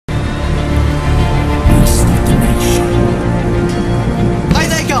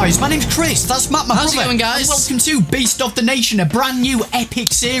guys, my name's Chris, that's Matt, my How's brother. it going, guys? And welcome to Beast of the Nation, a brand new epic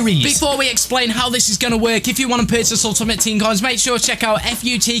series. Before we explain how this is going to work, if you want to purchase Ultimate Team Coins, make sure to check out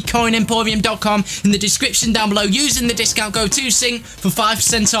futcoinemporium.com in the description down below using the discount code TwoSync for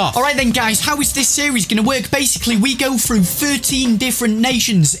 5% off. Alright then guys, how is this series going to work? Basically, we go through 13 different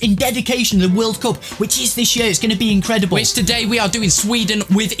nations in dedication to the World Cup, which is this year. It's going to be incredible. Which today we are doing Sweden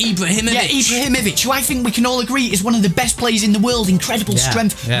with Ibrahimovic. Yeah, Ibrahimovic, who I think we can all agree is one of the best players in the world. Incredible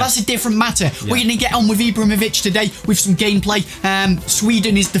strength. Yeah. That's a different matter. We're going to get on with Ibrahimovic today with some gameplay.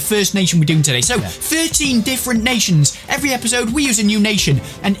 Sweden is the first nation we're doing today. So 13 different nations. Every episode we use a new nation,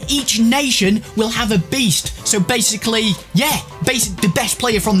 and each nation will have a beast. So basically, the best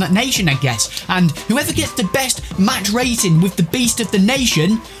player from that nation, I guess. And whoever gets the best match rating with the beast of the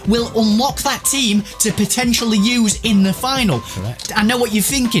nation will unlock that team to potentially use in the final. Correct. I know what you're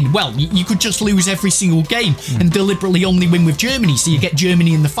thinking. Well, you could just lose every single game and deliberately only win with Germany, so you get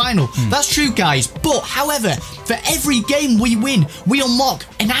Germany in the final. That's true, guys. But, however, for every game we win, we unlock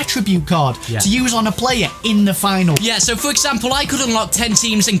an attribute card to use on a player in the final. Yeah, so for example, I could unlock 10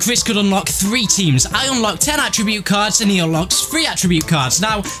 teams and Chris could unlock 3 teams. I unlock 10 attribute cards and he unlocks 3 attribute cards.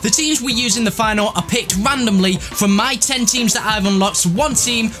 Now, the teams we use in the final are picked randomly from my 10 teams that I've unlocked. So one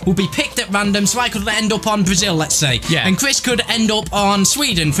team will be picked at random, so I could end up on Brazil, let's say. Yeah. And Chris could end up on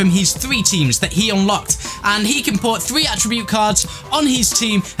Sweden from his 3 teams that he unlocked. And he can put 3 attribute cards on his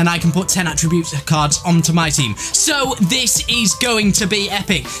team, and I can put 10 attribute cards onto my team. So this is going to be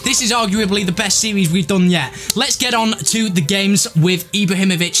epic. This is arguably the best series we've done yet. Let's get on to the games with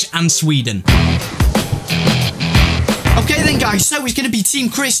Ibrahimovic and Sweden. Okay then guys, so it's going to be Team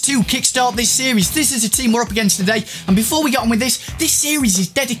Chris to kickstart this series. This is a team we're up against today, and before we get on with this series is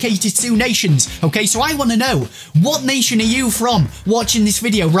dedicated to nations. Okay, so I want to know, what nation are you from watching this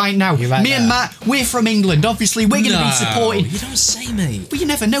video right now? Me and Matt, we're from England. Obviously, we're going to be supporting... You don't say, mate. Well, you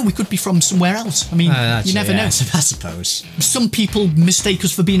never know. We could be from somewhere else. I mean, you never know. I suppose. Some people mistake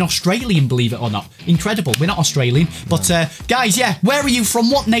us for being Australian, believe it or not. Incredible. We're not Australian. But, guys, where are you from?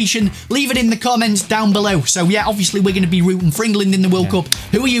 What nation? Leave it in the comments down below. So, yeah, obviously, we're going to be rooting for England in the World Cup.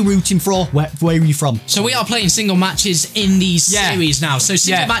 Who are you rooting for? Where are you from? So we are playing single matches in these series now. So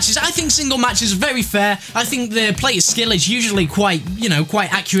single matches, I think single matches are very fair. I think the player's skill is usually quite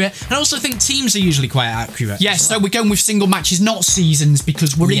accurate. And I also think teams are usually quite accurate. Yes, so we're going with single matches, not seasons,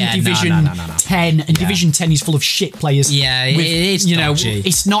 because we're in Division 10, and Division 10 is full of shit players. Yeah, it is dodgy.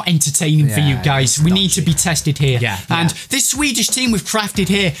 It's not entertaining for you guys. We need to be tested here. And this Swedish team we've crafted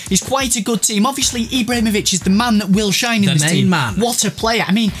here is quite a good team. Obviously, Ibrahimovic is the man that will shine in this team. Man. What a player.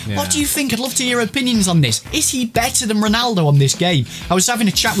 I mean, what do you think? I'd love to hear your opinions on this. Is he better than Ronaldo on this game? I was having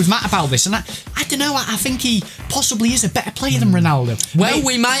a chat with Matt about this, and I don't know, I think he possibly is a better player than Ronaldo. Well,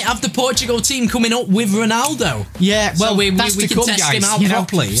 we might have the Portugal team coming up with Ronaldo. Yeah, well, so we that's can to come, test guys. him out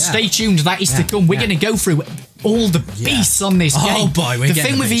properly. Stay tuned, that is to come. We're going to go through all the beasts on this game. Oh boy, the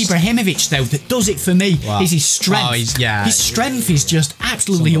thing with Ibrahimovic though that does it for me is his strength. His strength is just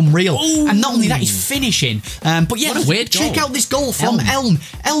absolutely unreal. And not only that, his finishing. But yeah, check out this goal from Elm.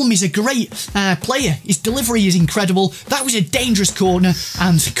 Elm is a great player. His delivery is incredible. That was a dangerous corner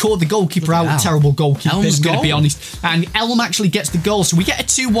and caught the goalkeeper out. Terrible goalkeeper, I'm going to be honest. And Elm actually gets the goal, so we get a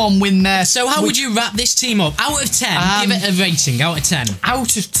 2-1 win there. So how would you wrap this team up? Out of 10, give it a rating. Out of 10.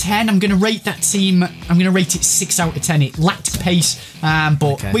 Out of 10, I'm going to rate that team. I'm going to rate it 6 out of 10. It lacked pace,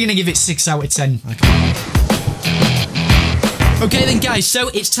 but we're going to give it 6 out of 10. Okay then guys, so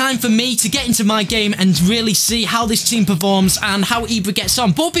it's time for me to get into my game and really see how this team performs and how Ibra gets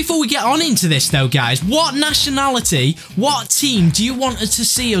on. But before we get on into this though guys, what nationality, what team do you want us to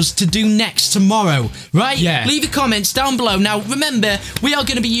see us to do next tomorrow? Right? Yeah. Leave your comments down below. Now remember, we are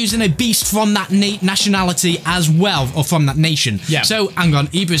going to be using a beast from that nationality as well, or from that nation. Yeah. So hang on,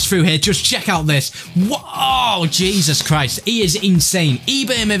 Ibra's through here, just check out this. Oh, Jesus Christ, he is insane.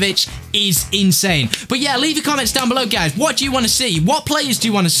 Ibrahimovic is insane. But yeah, leave your comments down below guys. What do you want to see? What players do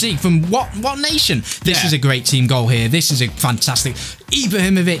you want to see from what nation? This is a great team goal here. This is a fantastic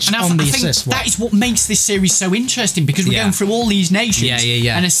Ibrahimovic on the assist. That is what makes this series so interesting, because we're going through all these nations,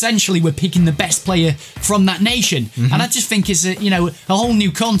 and essentially we're picking the best player from that nation. And I just think it's a whole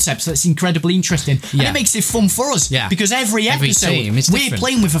new concept that's incredibly interesting, and it makes it fun for us. Because every episode we're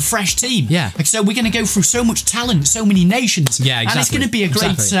playing with a fresh team. So we're going to go through so much talent, so many nations. And it's going to be a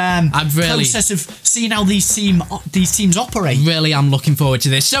great process of seeing how these teams operate. really am looking forward to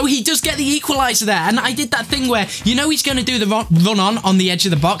this. So he does get the equaliser there, and I did that thing where, you know, he's going to do the run on the edge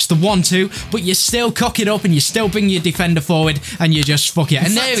of the box, the 1-2, but you still cock it up and you still bring your defender forward and you just fuck it.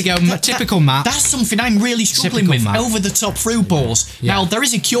 And there we go, typical Matt. That's something I'm really struggling with, over the top through balls. Yeah. Now, there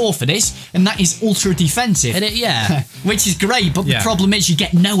is a cure for this, and that is ultra defensive. Yeah. Which is great, but the problem is you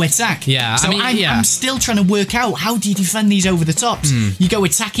get no attack. Yeah. So I'm still trying to work out, how do you defend these over the tops? You go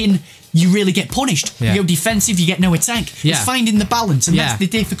attacking, you really get punished. You go defensive, you get no attack. It's finding the balance, and that's the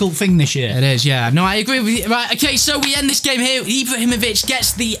difficult thing this year. It is, yeah. No, I agree with you. Right, okay, so we end this game here. Ibrahimovic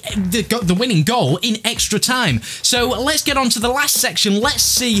gets the winning goal in extra time. So let's get on to the last section. Let's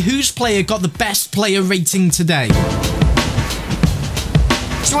see whose player got the best player rating today.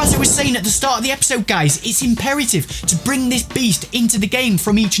 So as I was saying at the start of the episode, guys, it's imperative to bring this beast into the game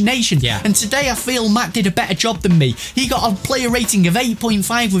from each nation. And today I feel Matt did a better job than me. He got a player rating of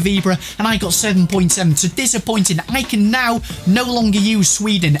 8.5 with Ibra, and I got 7.7. So disappointing. I can now no longer use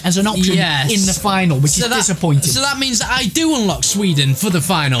Sweden as an option in the final, which is disappointing. So that means that I do unlock Sweden for the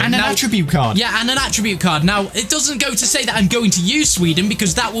final. And an attribute card. Yeah, and an attribute card. Now, it doesn't go to say that I'm going to use Sweden,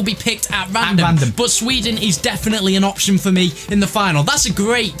 because that will be picked at random. But Sweden is definitely an option for me in the final. That's a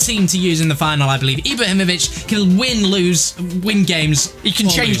great team to use in the final, I believe. Ibrahimovic can win games. He can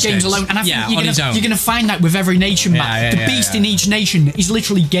change games alone. And I think you're going to find that with every nation, Matt. The beast in each nation is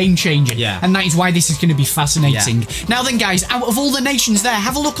literally game-changing. And that is why this is going to be fascinating. Now then, guys, out of all the nations there,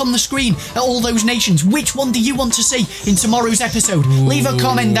 have a look on the screen at all those nations. Which one do you want to see in tomorrow's episode? Leave a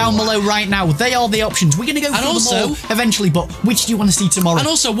comment down below right now. They are the options. We're going to go through them all eventually, but which do you want to see tomorrow? And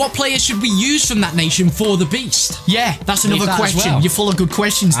also, what players should we use from that nation for the beast? Yeah, that's another question. You're full of good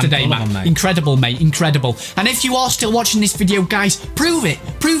questions today, Matt. Incredible, mate. Incredible. And if you are still watching this video, guys, prove it.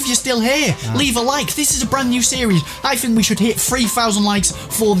 Prove you're still here. Leave a like. This is a brand new series. I think we should hit 3,000 likes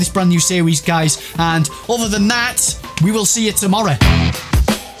for this brand new series, guys. And other than that, we will see you tomorrow.